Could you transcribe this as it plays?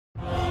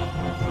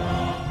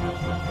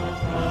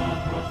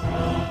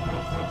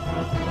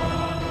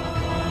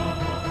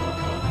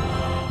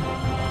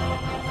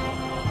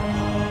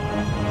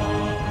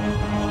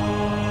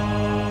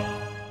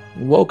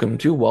Welcome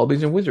to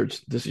Wobblies and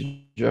Wizards. This is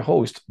your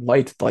host,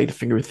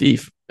 Lightfinger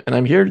Thief, and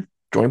I'm here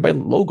joined by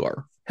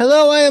Logar.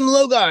 Hello, I am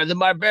Logar, the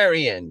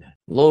barbarian.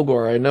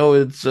 Logar, I know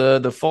it's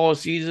the fall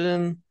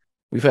season.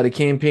 We've had a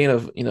campaign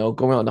of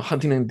going out and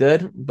hunting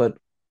undead, but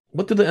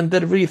what do the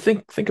undead really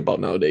think about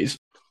nowadays?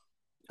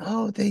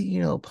 Oh,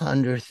 they,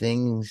 ponder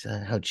things,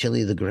 how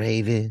chilly the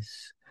grave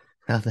is,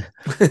 how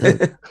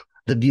the,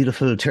 the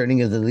beautiful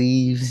turning of the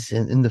leaves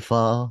in the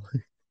fall,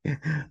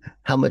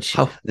 how much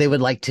How they would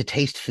like to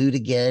taste food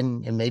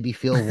again and maybe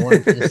feel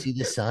warmth to see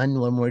the sun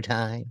one more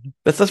time.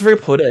 that's very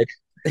poetic.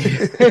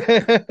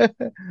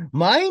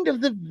 Mind of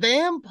the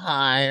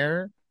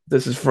vampire.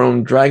 This is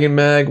from Dragon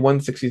Mag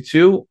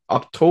 162,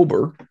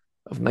 October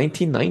of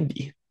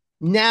 1990.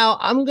 Now,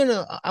 I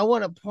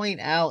want to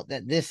point out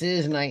that this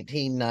is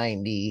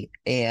 1990.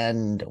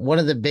 And one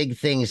of the big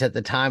things at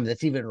the time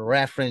that's even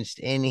referenced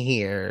in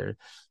here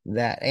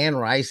that Anne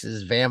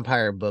Rice's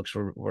vampire books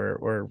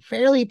were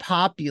fairly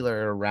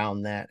popular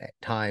around that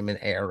time and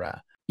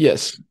era.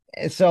 Yes.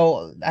 And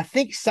so I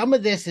think some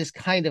of this is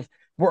kind of,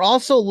 we're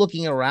also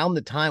looking around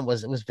the time.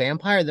 Was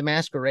Vampire the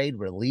Masquerade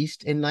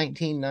released in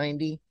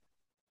 1990?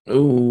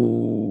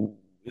 Ooh,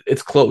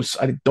 it's close.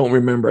 I don't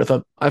remember. I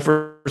thought I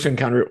first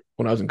encountered it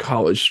when I was in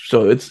college,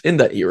 so it's in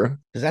that era.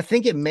 Because I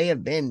think it may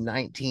have been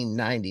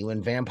 1990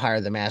 when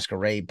Vampire the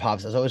Masquerade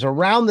pops up. So it was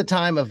around the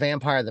time of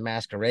Vampire the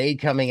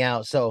Masquerade coming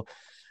out. So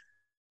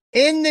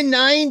in the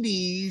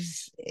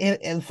 90s,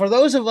 and for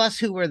those of us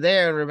who were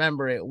there and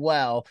remember it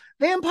well,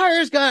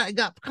 vampires got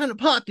kind of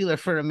popular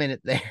for a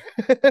minute there.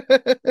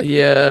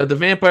 Yeah, the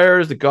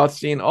vampires, the goth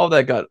scene, all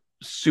that got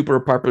super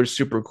popular,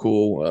 super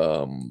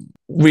cool.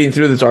 Reading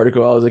through this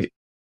article, I was like,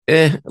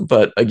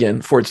 but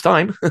again, for its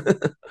time.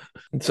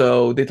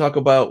 So they talk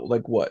about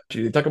like what?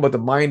 They talk about the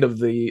mind of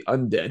the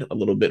undead a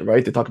little bit,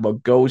 right? They talk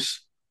about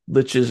ghosts,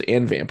 liches,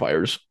 and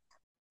vampires.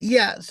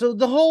 Yeah, so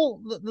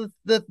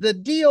the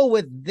deal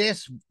with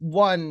this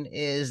one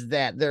is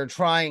that they're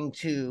trying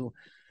to,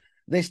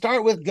 they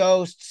start with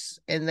ghosts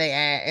and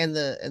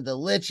the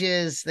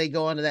liches, they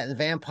go into that, and the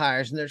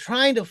vampires, and they're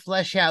trying to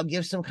flesh out,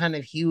 give some kind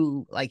of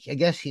like I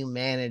guess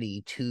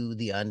humanity to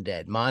the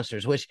undead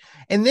monsters, which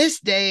in this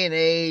day and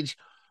age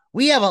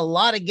we have a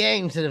lot of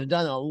games that have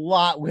done a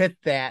lot with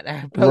that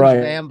post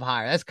Right.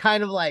 vampire. That's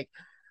kind of like,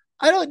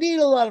 I don't need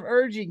a lot of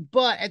urging,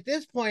 but at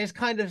this point it's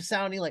kind of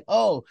sounding like,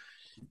 oh,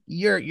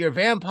 your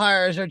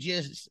vampires are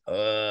just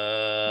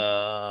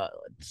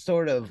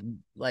sort of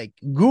like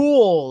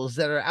ghouls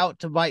that are out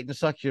to bite and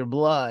suck your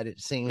blood.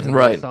 It seems that the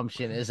Right.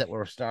 assumption is that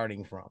we're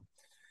starting from.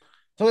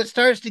 So it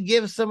starts to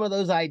give some of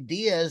those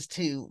ideas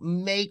to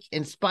make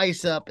and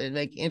spice up and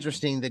make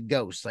interesting the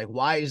ghosts. Like,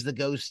 why is the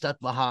ghost stuck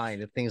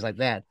behind and things like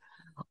that?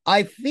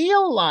 I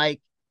feel like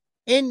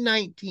in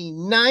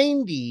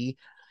 1990,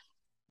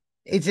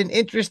 it's an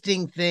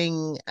interesting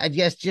thing, I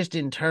guess, just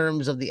in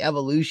terms of the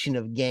evolution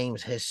of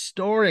games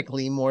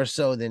historically, more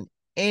so than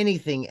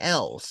anything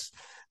else.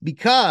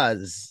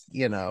 Because,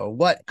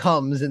 what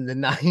comes in the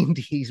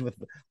 90s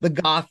with the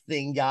goth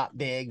thing got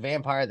big,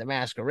 Vampire the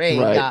Masquerade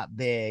Right. got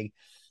big.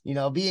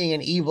 Being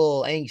an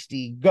evil,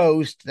 angsty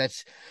ghost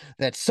that's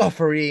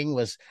suffering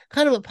was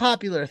kind of a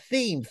popular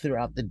theme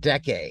throughout the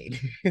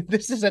decade.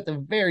 This is at the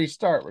very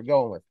start we're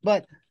going with.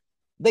 But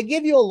they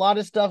give you a lot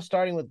of stuff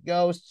starting with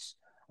ghosts.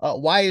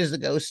 Why is the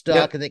ghost stuck?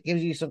 Yep. And it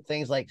gives you some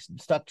things like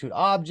stuck to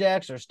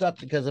objects or stuck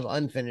because of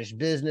unfinished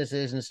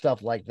businesses and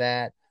stuff like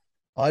that.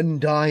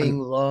 Undying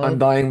love.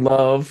 Undying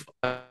love,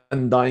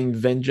 undying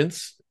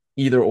vengeance,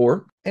 either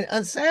or.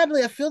 And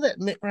sadly, I feel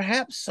that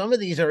perhaps some of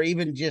these are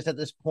even just at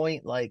this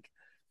point like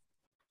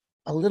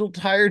a little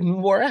tired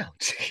and wore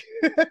out.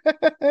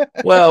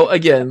 Well,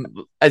 again,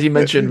 as you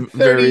mentioned,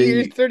 30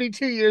 years, very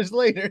 32 years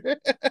later.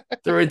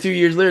 32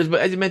 years later, but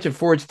as you mentioned,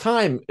 for its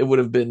time, it would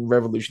have been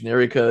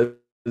revolutionary because,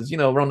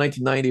 around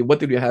 1990, what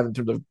did we have in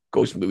terms of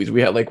ghost movies? We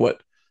had like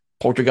what?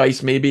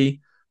 Poltergeist, maybe,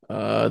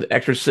 The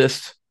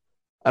Exorcist.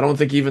 I don't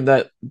think even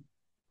that.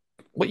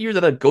 What year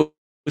did a ghost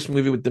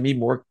movie with Demi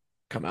Moore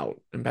come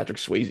out and Patrick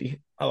Swayze?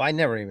 Oh, I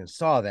never even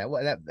saw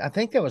that. I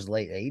think that was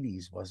late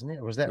 80s, wasn't it?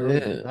 Or was that early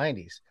Yeah,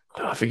 90s?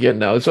 I forget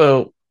now.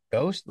 So,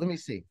 Ghost? Let me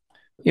see.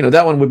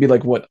 that one would be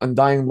like what?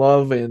 Undying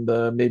Love and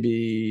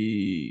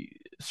maybe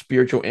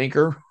Spiritual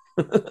Anchor.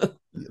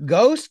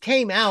 Ghost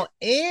came out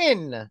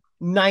in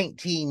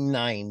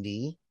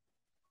 1990.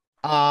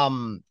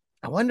 I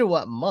wonder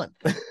what month,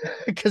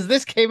 because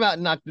this came out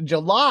in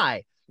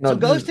July. No, So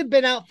this Ghost is had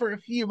been out for a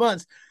few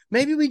months.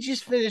 Maybe we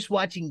just finished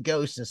watching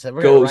Ghost and said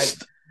we're gonna write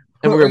Ghost,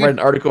 and we're we're gonna write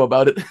gonna an article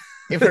about it.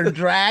 for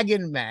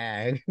Dragon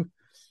Mag.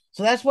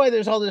 So that's why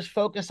there's all this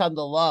focus on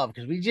the love,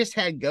 because we just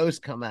had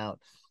Ghost come out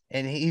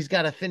and he's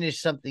got to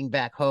finish something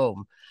back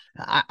home.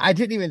 I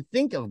didn't even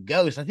think of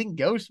Ghost. I think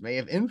Ghost may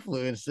have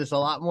influenced this a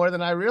lot more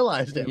than I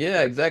realized at Yeah,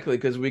 first. exactly.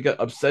 Because we got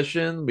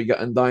Obsession, we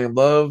got Undying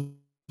Love,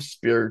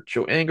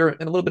 Spiritual Anger,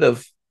 and a little bit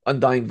of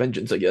Undying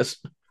Vengeance, I guess.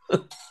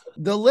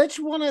 The Lich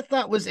one I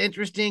thought was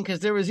interesting because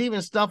there was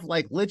even stuff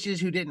like liches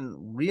who didn't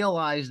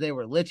realize they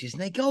were liches,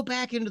 and they go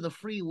back into the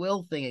free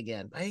will thing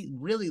again. I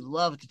really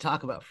love to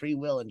talk about free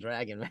will and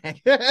Dragon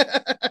Mac.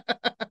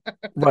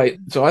 Right.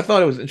 So I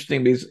thought it was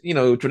interesting because,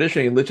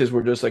 traditionally liches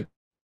were just like,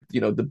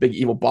 the big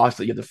evil boss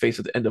that you have to face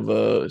at the end of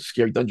a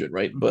scary dungeon,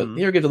 right? But Mhm.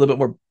 here it gives a little bit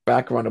more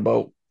background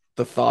about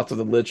the thoughts of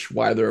the lich,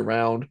 why they're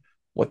around,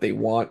 what they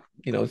want,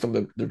 some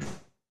of the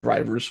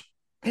drivers.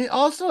 And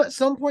also, at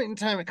some point in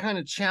time, it kind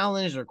of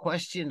challenged or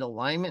questioned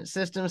alignment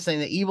systems, saying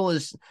that evil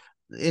is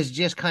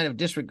just kind of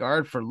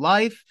disregard for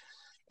life,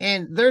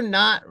 and they're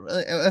not.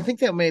 I think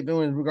that may have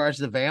been in regards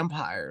to the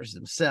vampires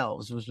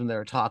themselves was when they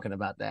were talking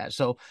about that.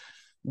 So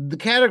the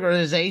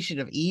categorization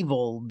of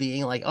evil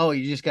being like, oh,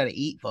 you just got to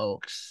eat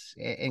folks,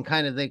 and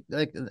kind of they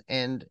like,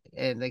 and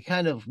they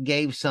kind of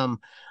gave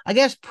some, I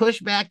guess,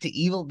 pushback to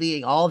evil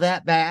being all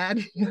that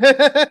bad.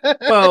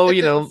 Well,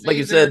 It like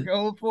you seems they were said,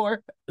 going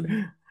for.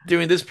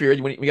 during this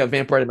period when we got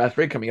Vampire the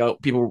Masquerade coming out,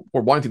 people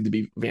were wanting to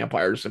be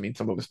vampires. I mean,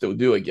 some of us still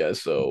do, I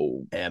guess.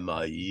 So Am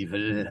I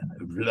evil?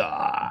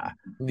 Blah.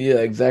 yeah,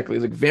 exactly.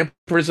 It's like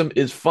vampirism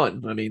is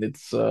fun. I mean,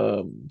 it's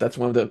that's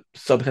one of the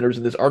subheaders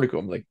in this article.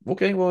 I'm like,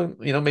 okay, well,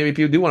 maybe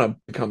people do want to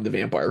become the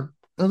vampire.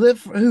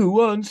 Who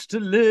wants to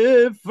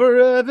live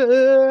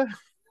forever?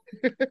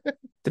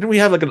 Didn't we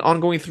have like an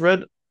ongoing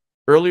thread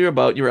earlier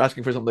about you were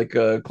asking for something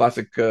like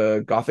classic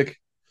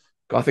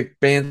gothic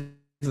bands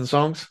and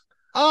songs?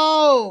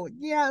 Oh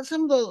yeah,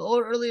 some of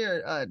the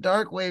earlier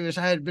dark wavers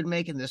I had been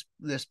making this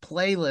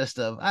playlist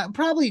of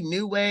probably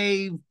new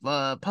wave,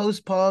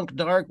 post punk,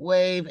 dark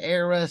wave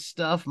era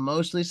stuff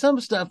mostly. Some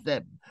stuff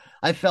that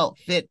I felt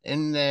fit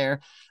in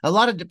there. A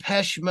lot of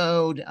Depeche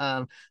Mode,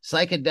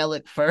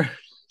 psychedelic first.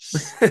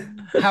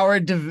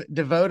 Howard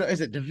Devoto,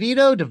 is it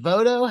DeVito?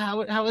 Devoto?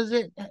 How is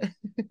it?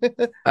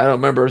 I don't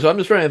remember. So I'm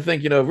just trying to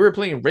think. If we were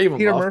playing Peter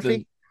Ravenloft,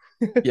 then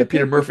Murphy. yeah,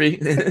 Peter Murphy.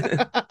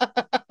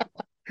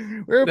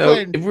 We were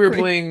playing If we were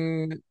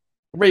playing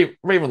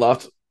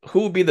Ravenloft,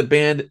 who would be the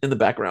band in the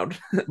background?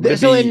 Would it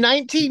so in be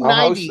Bauhaus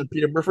 1990. and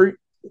Peter Murphy?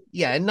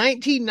 Yeah, in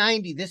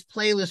 1990, this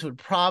playlist would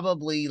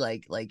probably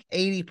like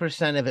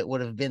 80% of it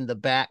would have been the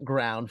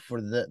background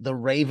for the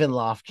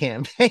Ravenloft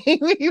campaign.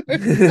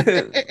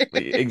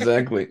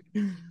 Exactly.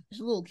 There's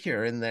a little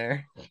Cure in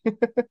there.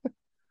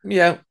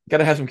 Yeah,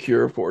 gotta have some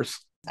Cure, of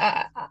course.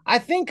 I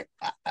think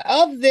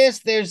of this,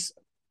 there's,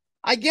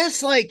 I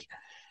guess, like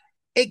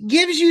it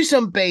gives you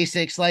some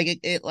basics, like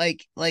it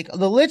like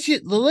the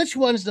lich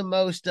one's the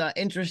most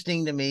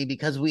interesting to me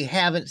because we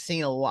haven't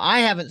seen a lot.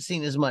 I haven't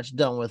seen as much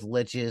done with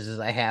liches as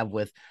I have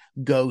with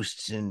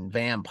ghosts and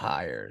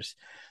vampires.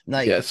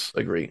 Like Yes,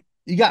 agree.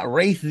 you got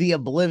Wraith the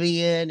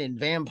Oblivion and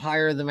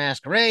Vampire the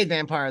Masquerade,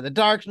 Vampire the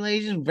Dark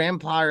Ages,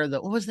 Vampire the,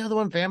 what was the other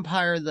one?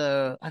 Vampire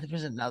the, I think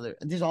there's another.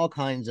 There's all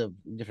kinds of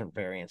different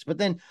variants. But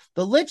then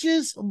the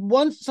liches,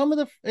 some of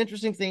the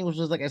interesting things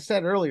was, like I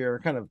said earlier,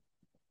 kind of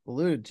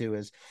alluded to,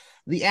 is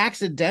the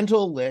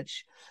accidental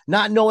lich,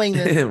 not knowing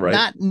that, Right.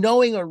 not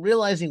knowing or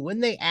realizing when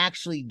they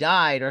actually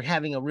died, or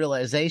having a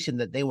realization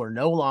that they were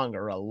no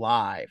longer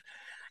alive.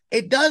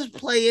 It does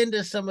play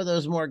into some of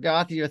those more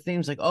gothier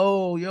themes, like,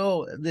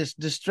 oh, this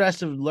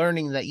distress of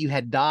learning that you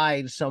had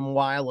died some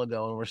while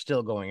ago and we're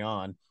still going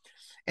on.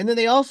 And then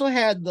they also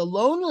had the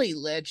lonely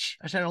lich,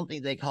 which I don't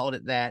think they called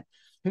it that,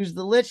 who's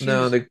the lich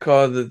No, who's they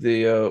called it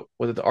the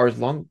was it the Ars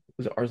Long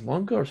was it Ars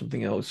Longa or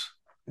something else?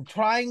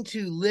 trying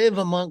to live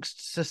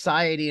amongst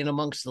society and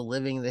amongst the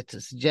living, that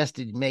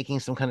suggested making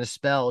some kind of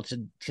spell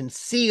to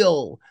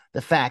conceal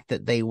the fact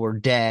that they were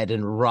dead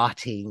and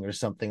rotting or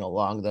something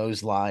along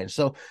those lines.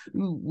 So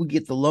we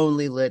get the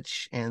lonely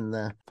lich and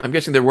the, I'm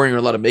guessing they're wearing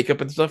a lot of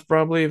makeup and stuff,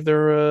 probably if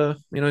they're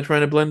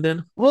trying to blend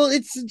in. well,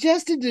 it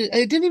suggested,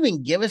 it didn't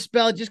even give a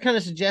spell. It just kind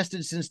of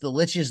suggested, since the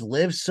liches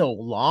live so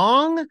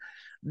long,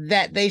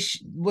 that they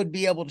would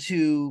be able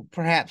to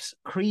perhaps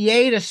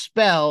create a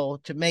spell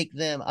to make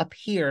them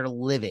appear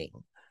living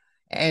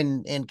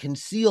and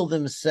conceal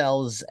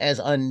themselves as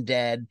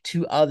undead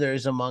to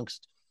others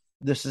amongst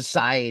the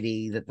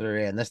society that they're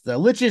in. That's the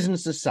liches in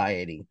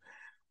society.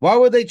 Why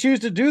would they choose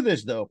to do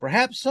this, though?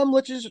 Perhaps some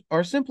liches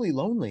are simply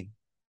lonely.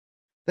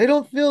 They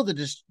don't feel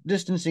the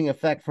distancing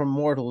effect from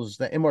mortals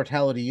that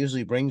immortality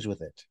usually brings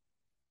with it.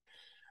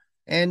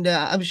 And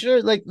I'm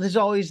sure, like, there's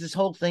always this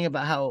whole thing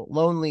about how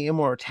lonely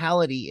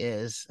immortality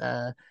is,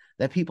 that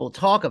people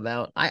talk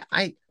about.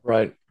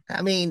 Right.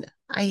 I mean,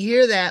 I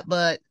hear that,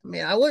 but I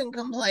mean, I wouldn't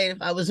complain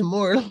if I was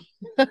immortal.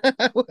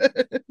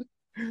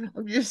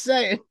 I'm just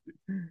saying.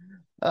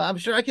 I'm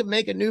sure I could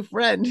make a new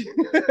friend.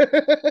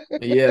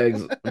 Yeah,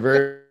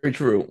 very, very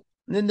true.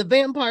 And then the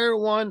vampire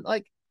one,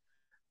 like,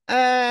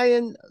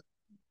 and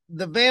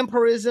the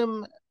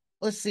vampirism.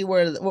 Let's see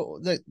where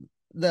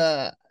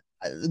the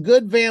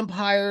good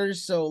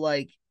vampires. So,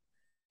 like,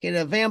 can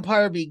a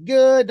vampire be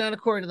good? Not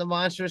according to the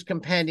monsters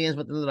companions,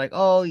 but they're like,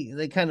 oh,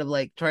 they kind of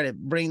like try to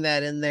bring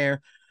that in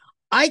there.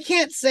 I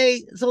can't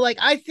say so. Like,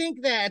 I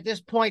think that at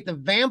this point,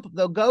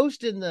 the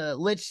ghost in the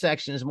lich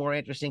section is more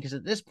interesting, because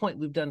at this point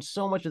we've done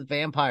so much with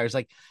vampires.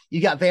 Like,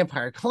 you got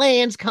vampire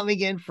clans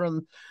coming in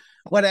from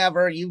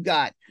whatever. You've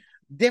got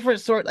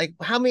different sort. Like,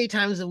 how many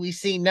times have we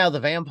seen now the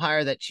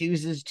vampire that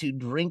chooses to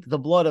drink the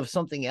blood of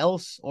something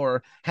else,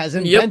 or has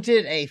Yep,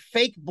 invented a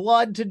fake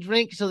blood to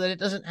drink so that it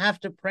doesn't have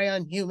to prey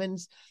on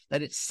humans,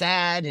 that it's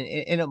sad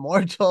and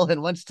immortal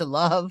and wants to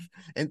love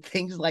and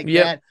things like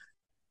yep. that.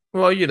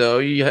 Well,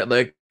 you had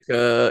like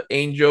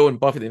Angel and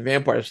Buffy the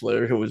Vampire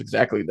Slayer, who was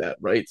exactly that,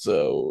 right?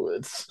 So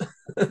it's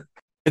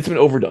it's been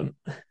overdone.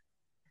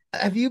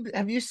 Have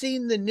you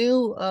seen the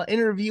new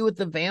Interview with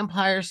the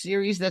Vampire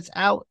series that's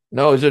out?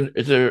 No, is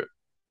there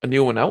a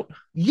new one out?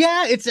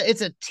 Yeah, it's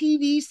a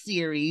TV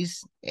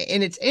series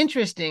and it's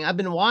interesting. I've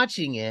been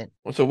watching it.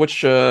 So which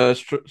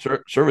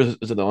service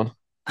is it on?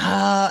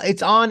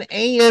 It's on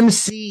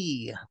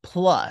AMC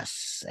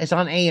Plus. It's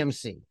on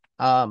AMC.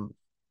 And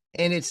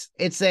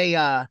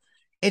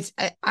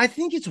I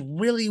think it's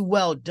really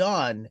well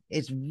done.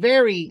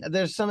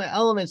 There's some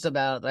elements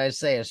about it that I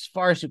say is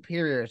far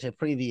superior to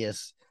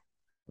previous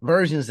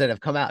versions that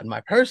have come out, in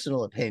my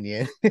personal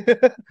opinion.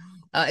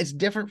 It's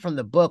different from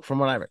the book from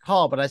what I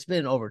recall, but it's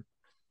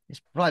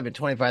probably been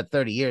 25,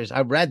 30 years.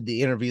 I read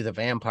the Interview with the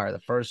Vampire, the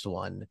first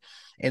one,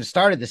 and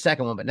started the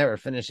second one, but never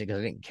finished it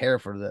because I didn't care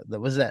for the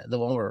was that the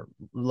one where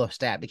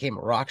Lestat became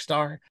a rock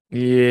star?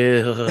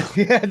 Yeah,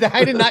 Yeah,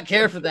 I did not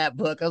care for that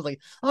book. I was like,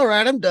 all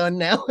right, I'm done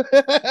now.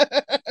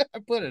 I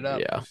put it up.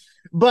 yeah.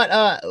 But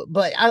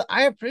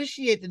I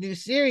appreciate the new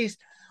series.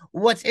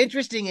 What's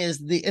interesting is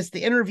the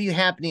interview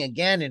happening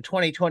again in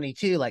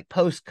 2022, like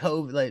post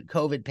COVID, like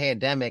COVID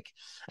pandemic,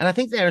 and I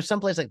think there's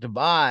someplace like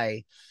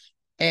Dubai,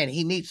 and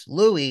he meets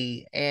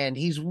Louis, and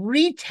he's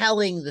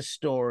retelling the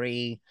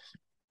story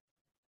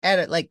at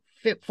it like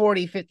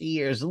 40, 50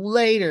 years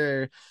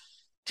later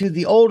to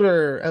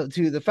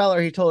the fellow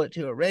he told it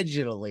to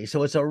originally.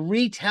 So it's a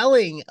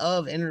retelling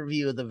of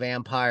Interview of the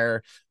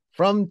Vampire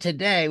from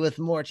today with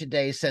more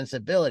today's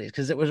sensibilities,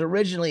 because it was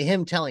originally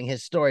him telling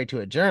his story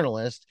to a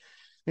journalist.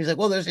 He's like,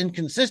 well, there's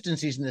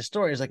inconsistencies in this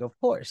story. He's like, of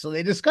course. So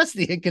they discuss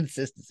the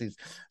inconsistencies.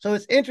 So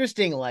it's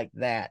interesting like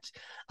that.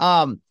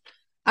 I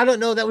don't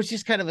know. That was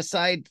just kind of a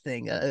side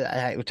thing.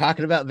 We're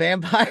talking about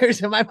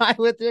vampires in my mind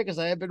with it because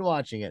I have been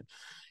watching it.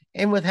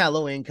 And with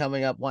Halloween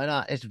coming up, why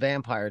not? It's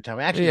vampire time.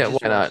 I actually Yeah,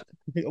 just why watched.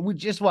 not? We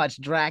just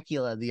watched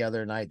Dracula the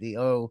other night.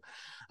 Bela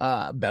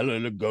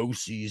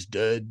Lugosi's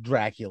dead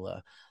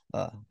Dracula.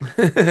 Uh,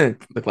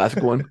 The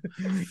classic one.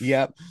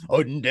 yep,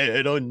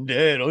 undead,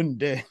 undead,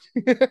 undead.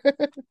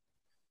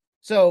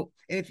 So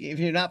if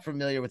you're not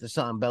familiar with the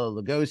song Bela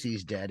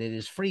Lugosi's dead, it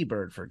is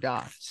Freebird for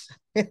goths.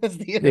 As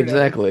the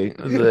internet would. Exactly.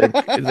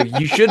 It's like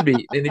you should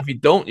be, and if you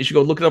don't, you should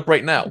go look it up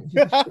right now.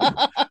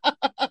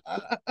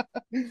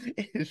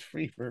 It is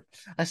Freebird.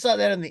 I saw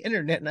that on the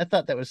internet and I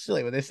thought that was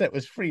silly when they said it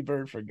was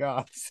Freebird for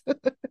goths.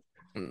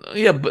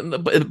 Yeah,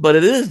 but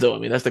it is though. I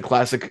mean, that's the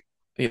classic,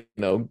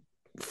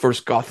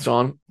 first goth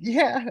song.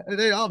 Yeah,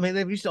 they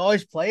used to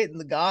always play it in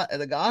the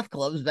goth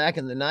clubs back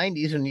in the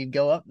 90s when you'd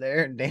go up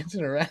there and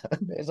dancing around.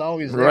 It's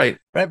always there. Right.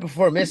 Right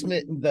before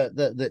Misfit,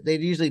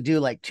 they'd usually do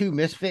like two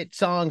Misfit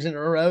songs in a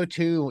row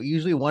too.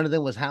 Usually one of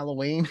them was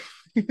Halloween.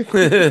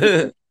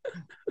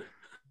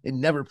 They'd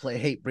never play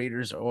Hate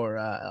Breeders or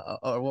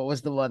what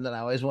was the one that I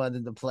always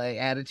wanted to play?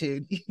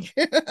 Attitude.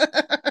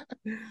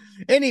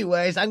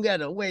 Anyways, I'm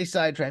gonna way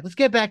sidetrack. Let's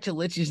get back to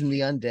Liches and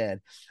the Undead,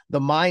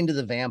 the mind of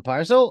the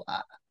vampire. So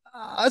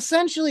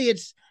essentially,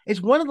 it's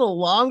one of the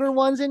longer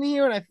ones in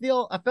here, and I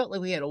felt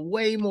like we had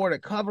way more to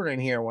cover in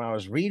here when I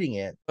was reading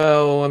it.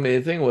 Well, I mean,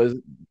 the thing was,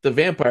 the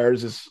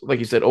vampires is like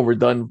you said,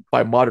 overdone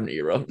by modern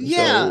era.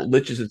 Yeah, So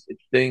Lich is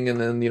interesting, and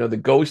then the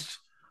ghost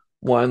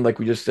one, like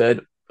we just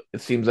said, it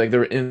seems like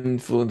they're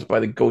influenced by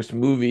the Ghost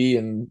movie,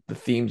 and the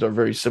themes are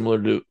very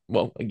similar to,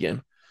 well,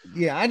 again,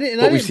 yeah. I what we've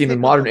didn't seen in pick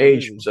up modern on the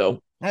age. movie.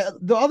 So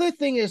The other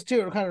thing is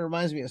too, it kind of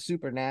reminds me of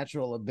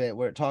Supernatural a bit,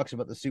 where it talks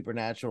about the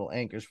supernatural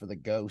anchors for the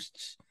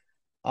ghosts,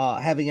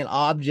 having an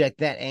object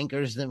that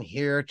anchors them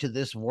here to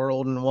this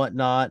world and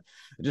whatnot.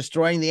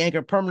 Destroying the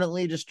anchor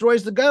permanently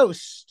destroys the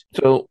ghost.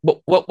 so what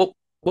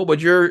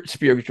would your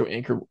spiritual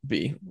anchor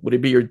be? Would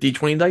it be your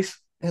D20 dice?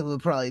 It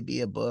would probably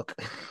be a book.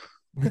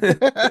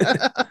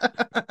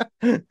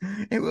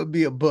 It would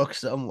be a book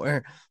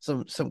somewhere,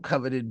 some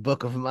coveted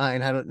book of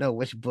mine. I don't know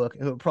which book.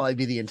 It would probably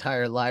be the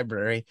entire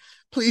library.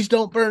 Please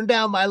don't burn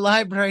down my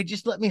library.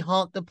 Just let me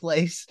haunt the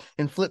place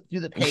and flip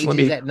through the Just let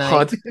pages me at night.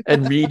 hunt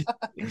and read.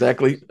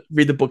 Exactly.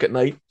 Read the book at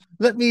night.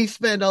 Let me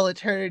spend all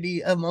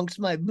eternity amongst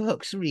my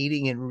books,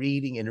 reading and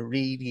reading and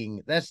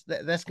reading. That's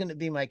going to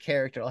be my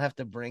character. I'll have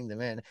to bring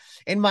them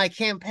in my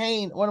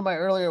campaign. One of my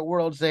earlier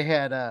worlds, we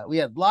had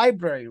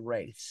library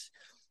wraiths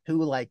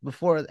who, like,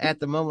 before, at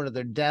the moment of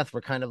their death,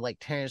 were kind of like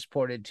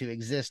transported to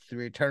exist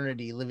through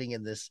eternity, living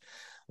in this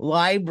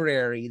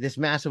library, this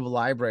massive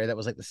library that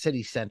was like the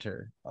city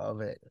center of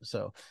it.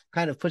 So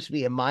kind of puts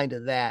me in mind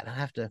of that. I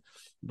have to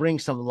bring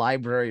some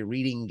library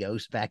reading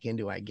ghosts back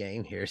into my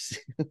game here.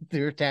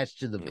 They're attached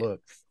to the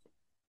books.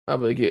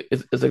 I'm like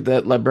it's like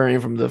that librarian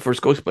from the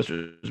first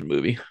Ghostbusters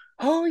movie.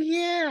 Oh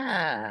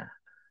yeah,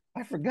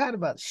 I forgot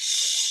about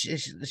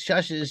shushes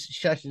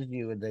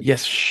you and then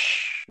Yes. Shh.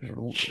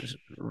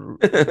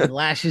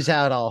 lashes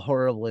out all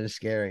horrible and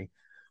scary.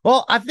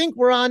 Well, I think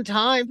we're on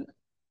time.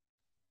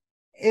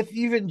 If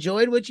you've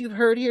enjoyed what you've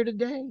heard here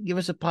today, give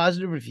us a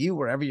positive review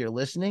wherever you're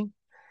listening.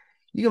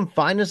 You can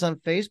find us on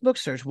Facebook,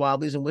 search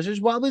Wobblies and Wizards.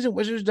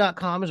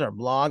 Wobbliesandwizards.com is our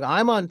blog.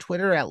 I'm on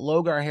Twitter at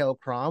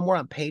LogarHaleCrom. We're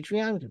on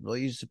Patreon. We can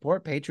really use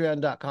support.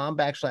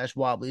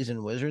 Patreon.com/Wobblies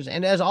and Wizards.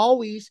 And as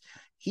always,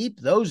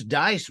 keep those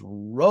dice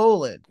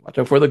rolling. Watch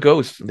out for the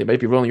ghosts. They might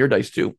be rolling your dice too.